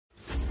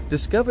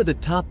Discover the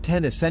top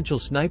 10 essential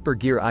sniper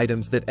gear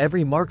items that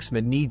every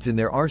marksman needs in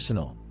their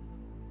arsenal.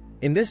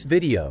 In this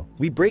video,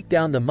 we break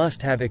down the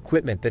must-have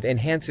equipment that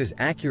enhances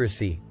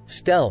accuracy,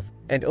 stealth,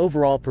 and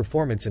overall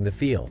performance in the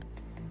field.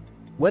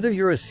 Whether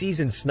you're a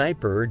seasoned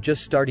sniper or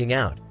just starting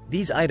out,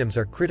 these items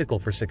are critical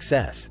for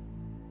success.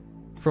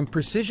 From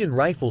precision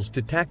rifles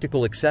to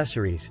tactical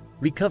accessories,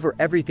 we cover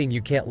everything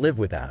you can't live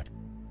without.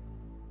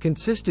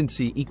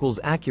 Consistency equals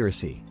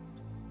accuracy.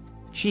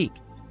 Cheek: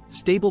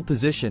 stable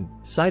position,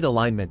 sight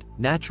alignment,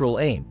 natural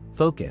aim,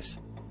 focus.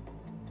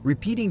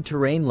 Repeating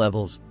terrain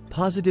levels,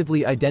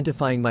 positively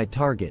identifying my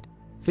target,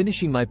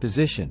 finishing my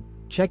position,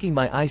 checking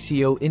my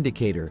ICO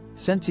indicator,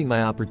 sensing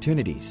my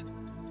opportunities.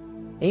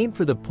 Aim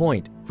for the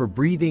point, for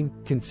breathing,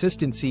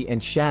 consistency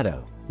and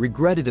shadow,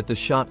 regretted at the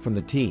shot from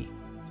the tee.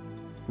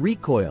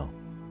 Recoil: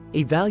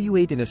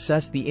 evaluate and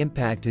assess the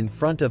impact in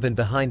front of and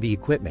behind the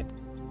equipment.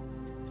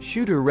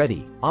 Shooter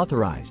ready,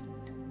 authorized.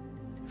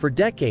 For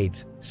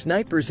decades,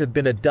 snipers have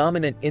been a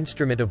dominant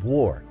instrument of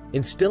war,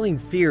 instilling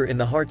fear in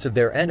the hearts of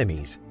their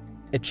enemies,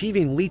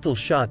 achieving lethal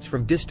shots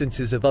from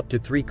distances of up to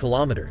 3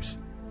 kilometers.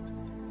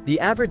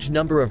 The average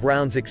number of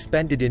rounds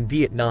expended in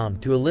Vietnam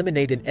to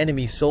eliminate an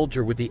enemy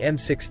soldier with the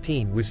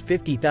M16 was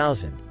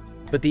 50,000,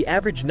 but the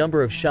average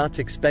number of shots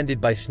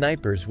expended by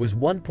snipers was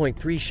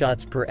 1.3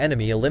 shots per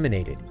enemy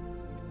eliminated.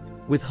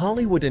 With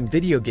Hollywood and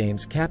video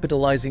games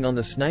capitalizing on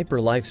the sniper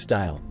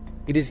lifestyle,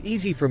 it is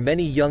easy for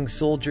many young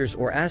soldiers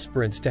or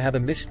aspirants to have a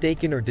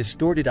mistaken or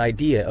distorted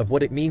idea of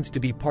what it means to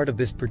be part of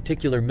this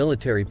particular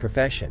military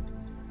profession.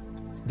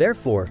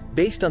 Therefore,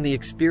 based on the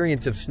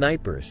experience of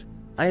snipers,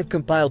 I have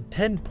compiled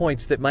 10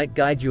 points that might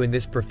guide you in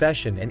this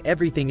profession and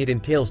everything it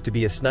entails to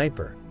be a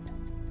sniper.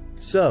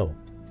 So,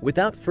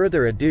 without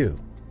further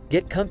ado,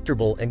 get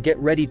comfortable and get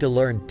ready to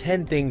learn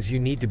 10 things you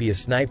need to be a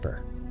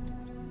sniper.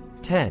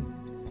 10.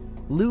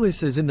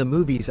 Lewis is in the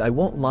movies. I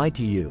won't lie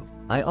to you,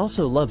 I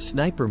also love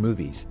sniper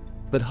movies,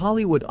 but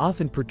Hollywood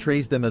often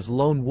portrays them as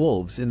lone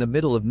wolves in the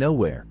middle of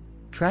nowhere,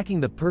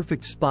 tracking the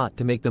perfect spot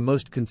to make the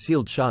most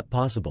concealed shot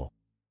possible.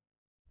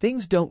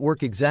 Things don't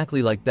work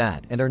exactly like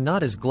that and are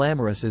not as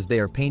glamorous as they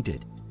are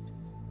painted.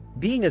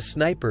 Being a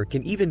sniper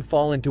can even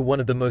fall into one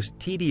of the most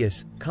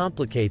tedious,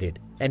 complicated,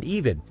 and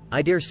even,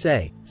 I dare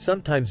say,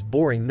 sometimes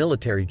boring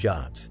military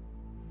jobs.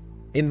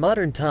 In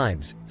modern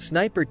times,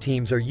 sniper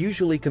teams are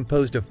usually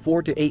composed of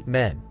 4 to 8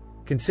 men,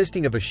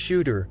 consisting of a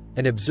shooter,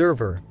 an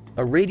observer,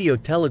 a radio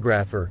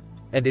telegrapher,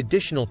 and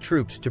additional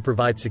troops to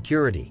provide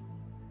security.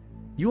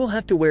 You will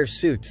have to wear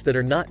suits that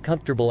are not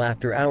comfortable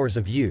after hours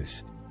of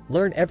use,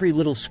 learn every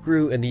little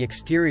screw in the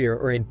exterior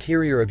or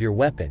interior of your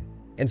weapon,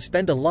 and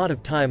spend a lot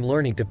of time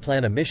learning to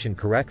plan a mission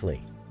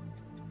correctly.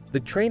 The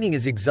training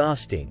is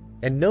exhausting,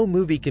 and no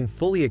movie can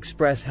fully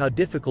express how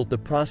difficult the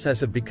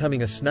process of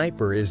becoming a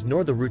sniper is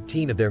nor the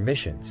routine of their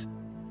missions.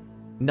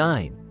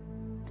 9.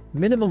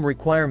 Minimum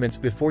requirements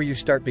before you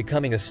start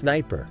becoming a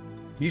sniper.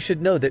 You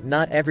should know that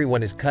not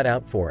everyone is cut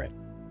out for it.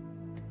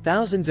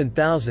 Thousands and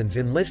thousands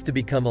enlist to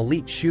become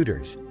elite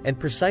shooters, and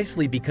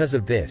precisely because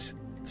of this,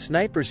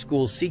 sniper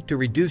schools seek to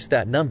reduce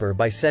that number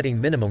by setting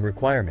minimum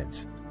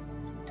requirements.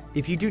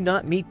 If you do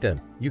not meet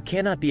them, you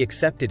cannot be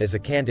accepted as a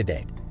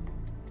candidate.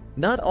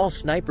 Not all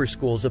sniper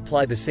schools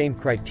apply the same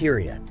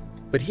criteria,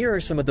 but here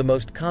are some of the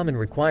most common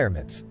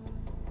requirements.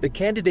 The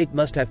candidate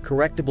must have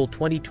correctable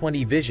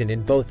 20/20 vision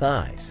in both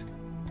eyes.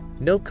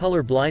 No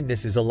color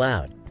blindness is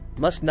allowed,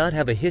 must not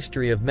have a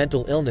history of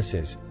mental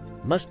illnesses,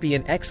 must be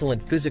in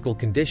excellent physical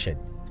condition,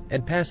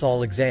 and pass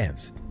all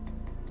exams.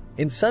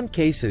 In some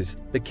cases,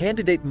 the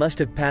candidate must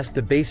have passed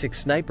the basic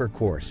sniper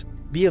course,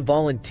 be a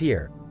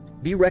volunteer,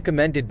 be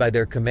recommended by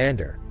their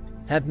commander,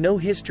 have no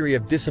history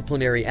of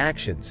disciplinary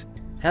actions,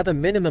 have a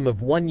minimum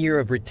of 1 year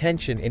of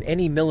retention in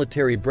any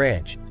military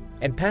branch,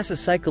 and pass a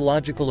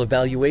psychological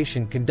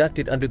evaluation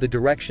conducted under the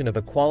direction of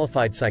a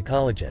qualified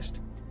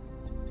psychologist.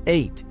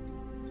 8.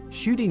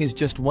 Shooting is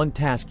just one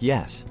task.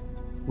 Yes,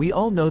 we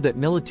all know that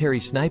military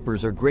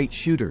snipers are great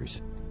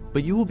shooters,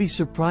 but you will be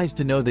surprised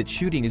to know that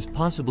shooting is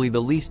possibly the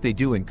least they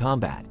do in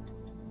combat.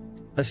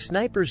 A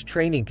sniper's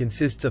training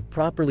consists of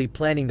properly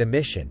planning the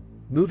mission,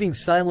 moving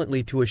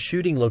silently to a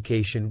shooting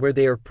location where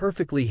they are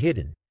perfectly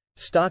hidden,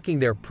 stalking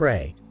their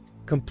prey,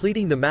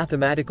 completing the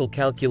mathematical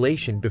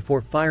calculation before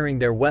firing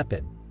their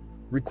weapon,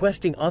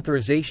 requesting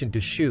authorization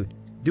to shoot,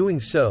 doing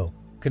so,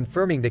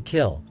 confirming the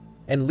kill,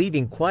 and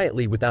leaving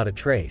quietly without a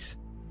trace.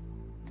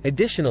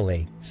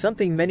 Additionally,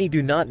 something many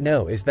do not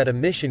know is that a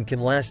mission can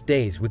last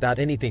days without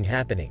anything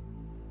happening.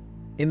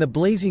 In the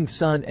blazing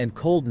sun and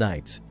cold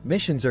nights,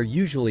 missions are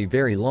usually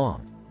very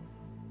long.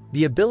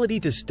 The ability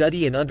to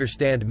study and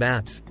understand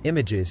maps,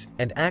 images,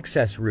 and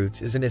access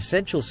routes is an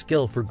essential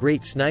skill for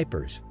great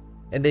snipers,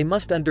 and they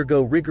must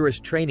undergo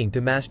rigorous training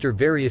to master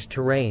various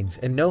terrains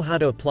and know how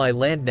to apply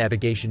land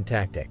navigation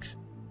tactics.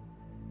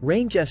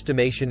 Range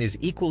estimation is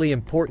equally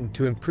important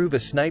to improve a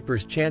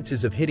sniper's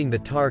chances of hitting the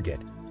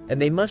target,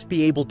 and they must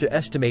be able to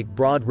estimate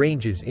broad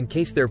ranges in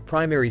case their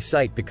primary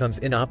sight becomes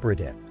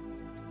inoperative.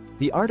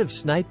 The art of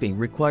sniping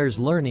requires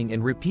learning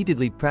and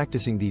repeatedly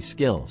practicing these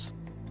skills.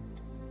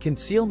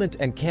 Concealment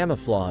and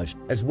camouflage,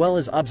 as well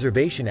as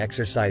observation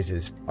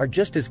exercises, are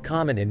just as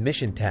common in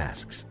mission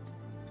tasks.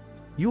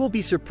 You will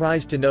be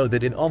surprised to know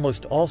that in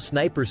almost all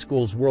sniper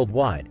schools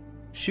worldwide,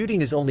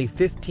 shooting is only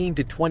 15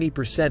 to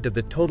 20% of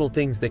the total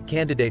things that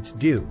candidates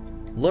do,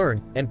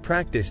 learn, and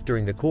practice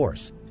during the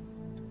course.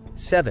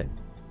 7.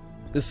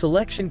 The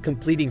selection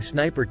completing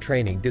sniper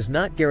training does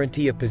not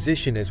guarantee a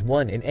position as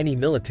one in any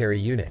military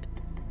unit.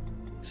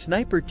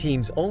 Sniper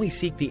teams only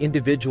seek the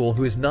individual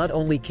who is not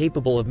only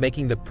capable of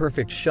making the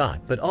perfect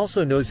shot but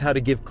also knows how to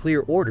give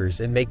clear orders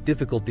and make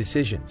difficult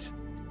decisions.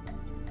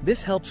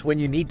 This helps when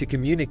you need to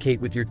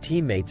communicate with your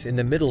teammates in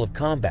the middle of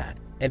combat,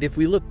 and if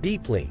we look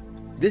deeply,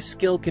 this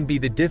skill can be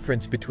the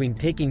difference between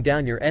taking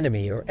down your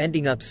enemy or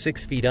ending up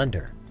 6 feet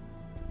under.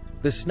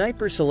 The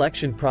sniper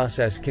selection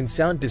process can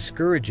sound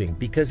discouraging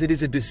because it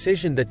is a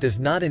decision that does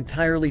not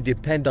entirely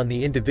depend on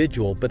the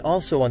individual but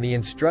also on the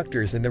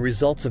instructors and the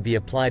results of the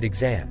applied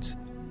exams.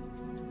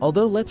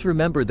 Although let's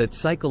remember that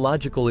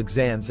psychological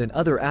exams and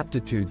other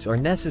aptitudes are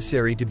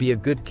necessary to be a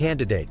good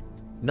candidate,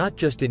 not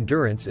just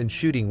endurance and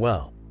shooting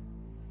well.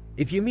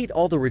 If you meet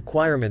all the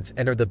requirements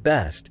and are the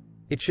best,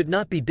 it should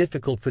not be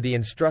difficult for the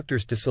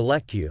instructors to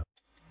select you,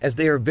 as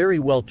they are very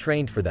well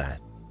trained for that.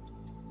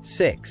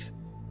 6.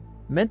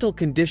 Mental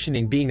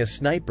conditioning. Being a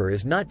sniper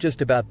is not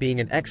just about being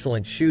an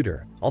excellent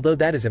shooter, although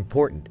that is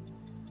important.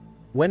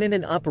 When in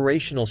an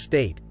operational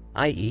state,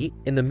 i.e.,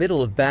 in the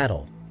middle of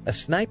battle, a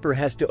sniper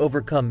has to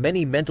overcome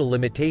many mental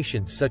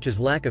limitations such as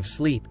lack of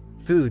sleep,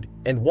 food,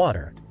 and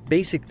water,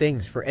 basic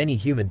things for any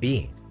human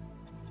being.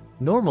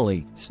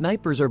 Normally,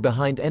 snipers are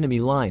behind enemy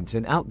lines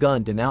and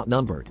outgunned and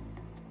outnumbered.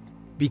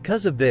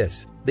 Because of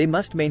this, they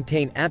must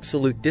maintain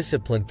absolute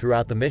discipline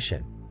throughout the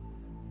mission.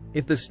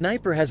 If the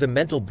sniper has a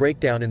mental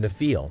breakdown in the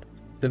field,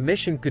 the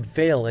mission could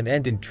fail and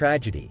end in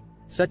tragedy,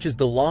 such as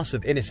the loss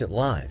of innocent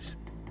lives.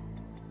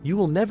 You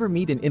will never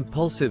meet an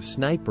impulsive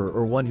sniper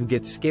or one who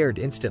gets scared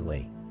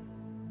instantly.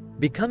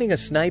 Becoming a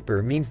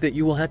sniper means that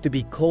you will have to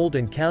be cold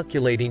and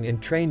calculating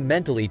and trained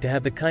mentally to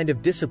have the kind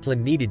of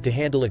discipline needed to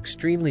handle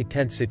extremely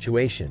tense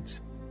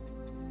situations.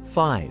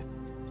 5.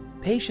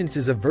 Patience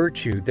is a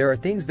virtue. There are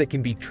things that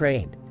can be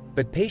trained,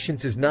 but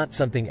patience is not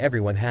something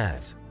everyone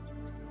has.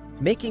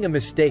 Making a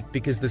mistake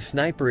because the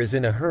sniper is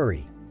in a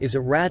hurry, is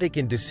erratic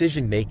in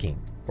decision-making,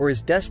 or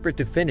is desperate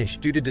to finish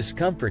due to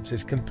discomforts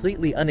is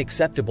completely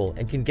unacceptable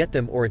and can get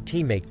them or a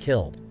teammate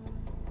killed.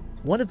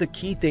 One of the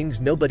key things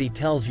nobody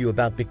tells you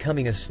about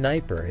becoming a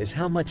sniper is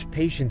how much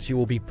patience you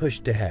will be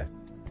pushed to have.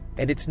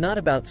 And it's not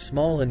about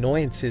small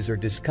annoyances or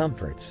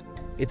discomforts,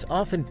 it's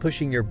often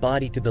pushing your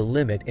body to the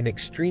limit in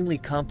extremely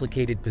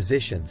complicated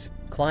positions,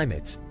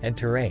 climates, and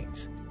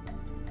terrains.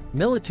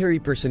 Military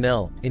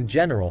personnel, in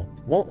general,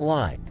 won't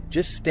lie,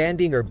 just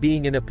standing or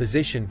being in a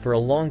position for a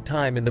long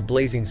time in the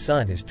blazing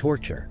sun is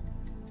torture.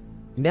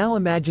 Now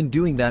imagine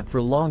doing that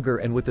for longer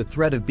and with the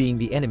threat of being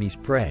the enemy's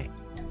prey.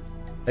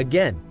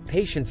 Again,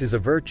 patience is a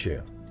virtue.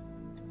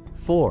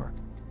 4.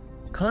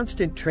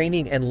 Constant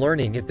training and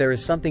learning. If there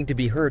is something to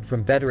be heard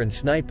from veteran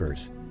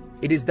snipers,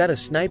 it is that a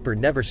sniper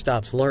never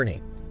stops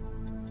learning.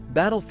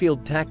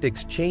 Battlefield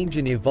tactics change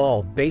and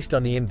evolve based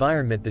on the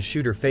environment the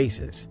shooter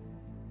faces.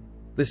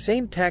 The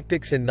same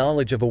tactics and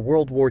knowledge of a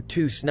World War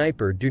II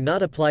sniper do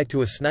not apply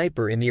to a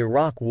sniper in the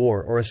Iraq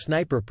War or a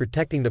sniper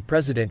protecting the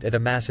president at a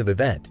massive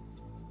event.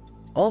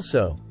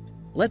 Also,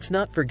 let's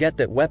not forget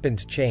that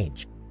weapons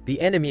change,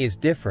 the enemy is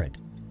different,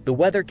 the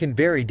weather can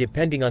vary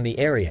depending on the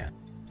area,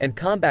 and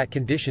combat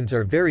conditions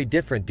are very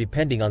different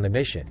depending on the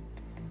mission.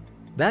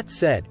 That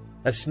said,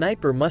 a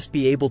sniper must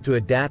be able to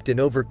adapt and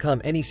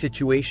overcome any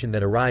situation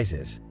that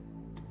arises.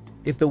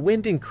 If the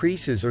wind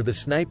increases or the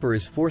sniper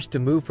is forced to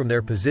move from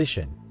their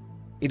position,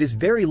 it is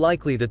very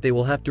likely that they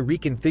will have to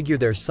reconfigure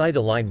their sight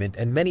alignment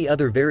and many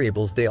other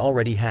variables they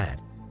already had.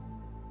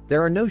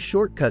 There are no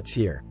shortcuts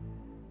here.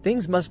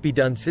 Things must be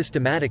done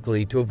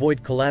systematically to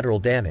avoid collateral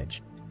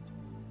damage.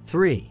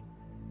 3.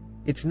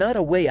 It's not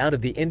a way out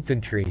of the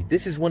infantry.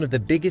 This is one of the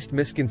biggest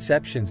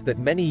misconceptions that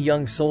many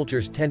young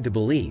soldiers tend to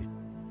believe.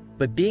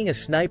 But being a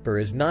sniper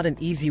is not an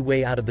easy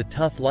way out of the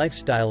tough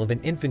lifestyle of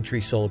an infantry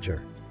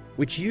soldier,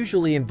 which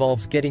usually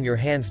involves getting your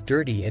hands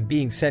dirty and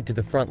being sent to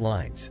the front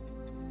lines.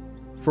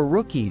 For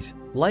rookies,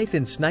 life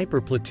in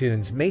sniper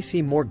platoons may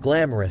seem more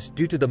glamorous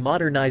due to the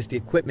modernized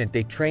equipment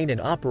they train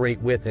and operate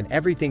with and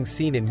everything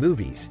seen in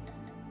movies.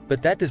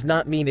 But that does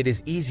not mean it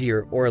is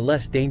easier or a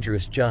less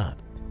dangerous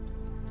job.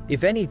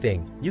 If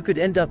anything, you could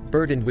end up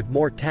burdened with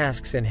more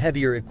tasks and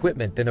heavier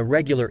equipment than a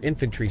regular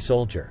infantry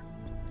soldier.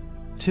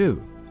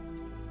 2.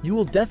 You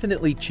will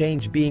definitely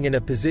change. Being in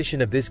a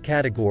position of this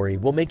category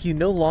will make you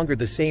no longer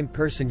the same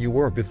person you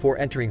were before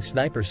entering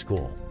sniper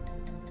school.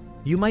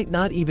 You might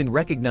not even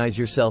recognize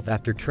yourself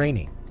after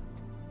training.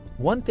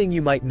 One thing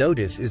you might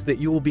notice is that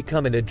you will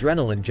become an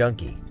adrenaline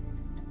junkie.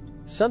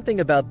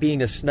 Something about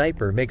being a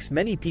sniper makes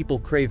many people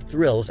crave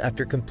thrills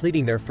after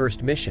completing their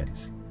first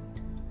missions.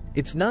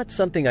 It's not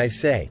something I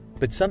say,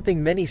 but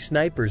something many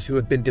snipers who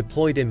have been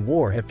deployed in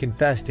war have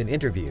confessed in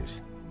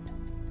interviews.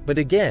 But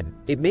again,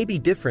 it may be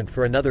different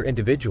for another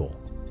individual.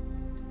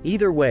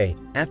 Either way,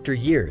 after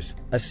years,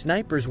 a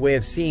sniper's way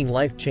of seeing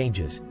life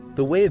changes,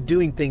 the way of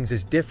doing things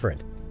is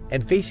different,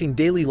 and facing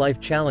daily life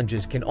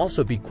challenges can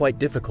also be quite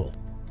difficult.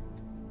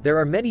 There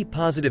are many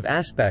positive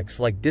aspects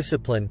like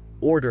discipline,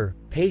 order,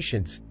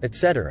 patience,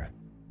 etc.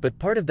 But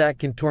part of that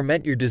can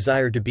torment your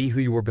desire to be who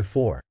you were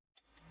before.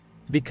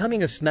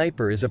 Becoming a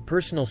sniper is a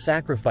personal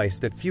sacrifice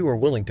that few are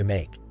willing to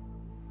make.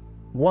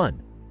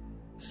 1.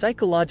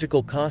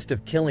 Psychological cost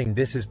of killing.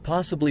 This is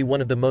possibly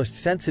one of the most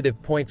sensitive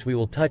points we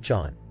will touch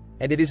on,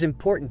 and it is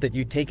important that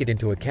you take it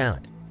into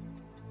account.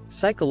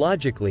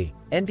 Psychologically,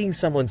 ending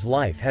someone's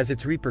life has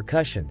its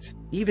repercussions,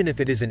 even if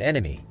it is an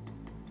enemy.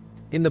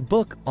 In the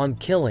book, On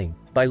Killing,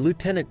 by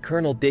Lieutenant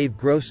Colonel Dave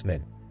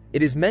Grossman,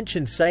 it is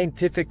mentioned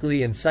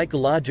scientifically and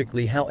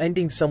psychologically how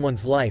ending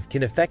someone's life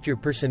can affect your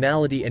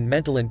personality and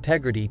mental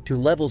integrity to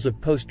levels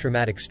of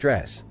post-traumatic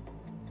stress.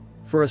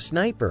 For a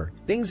sniper,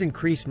 things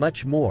increase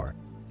much more,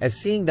 as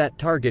seeing that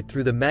target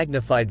through the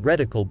magnified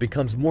reticle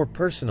becomes more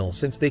personal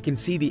since they can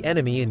see the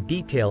enemy in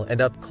detail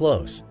and up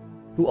close,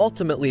 who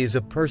ultimately is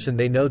a person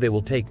they know they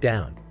will take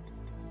down.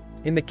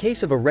 In the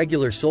case of a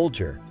regular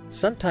soldier,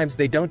 sometimes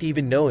they don't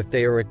even know if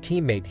they or a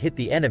teammate hit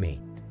the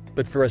enemy,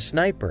 but for a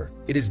sniper,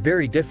 it is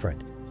very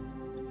different.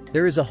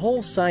 There is a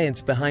whole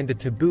science behind the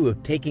taboo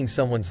of taking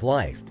someone's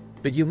life,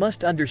 but you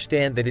must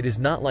understand that it is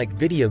not like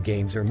video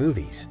games or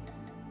movies.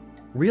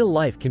 Real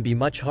life can be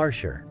much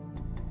harsher.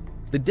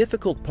 The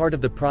difficult part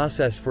of the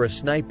process for a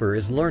sniper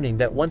is learning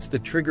that once the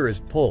trigger is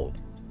pulled,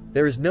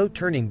 there is no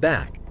turning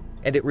back,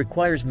 and it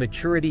requires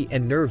maturity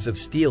and nerves of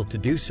steel to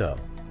do so.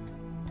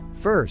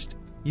 First,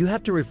 you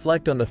have to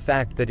reflect on the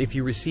fact that if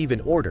you receive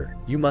an order,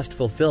 you must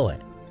fulfill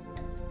it.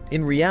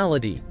 In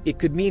reality, it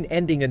could mean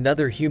ending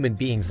another human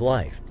being's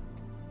life.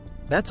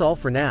 That's all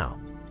for now.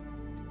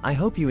 I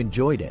hope you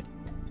enjoyed it.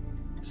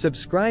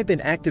 Subscribe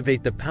and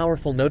activate the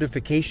powerful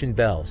notification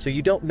bell so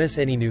you don't miss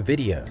any new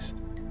videos.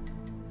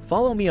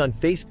 Follow me on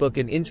Facebook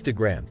and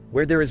Instagram,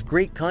 where there is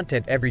great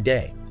content every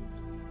day.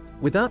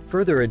 Without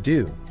further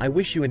ado, I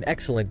wish you an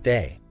excellent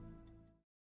day.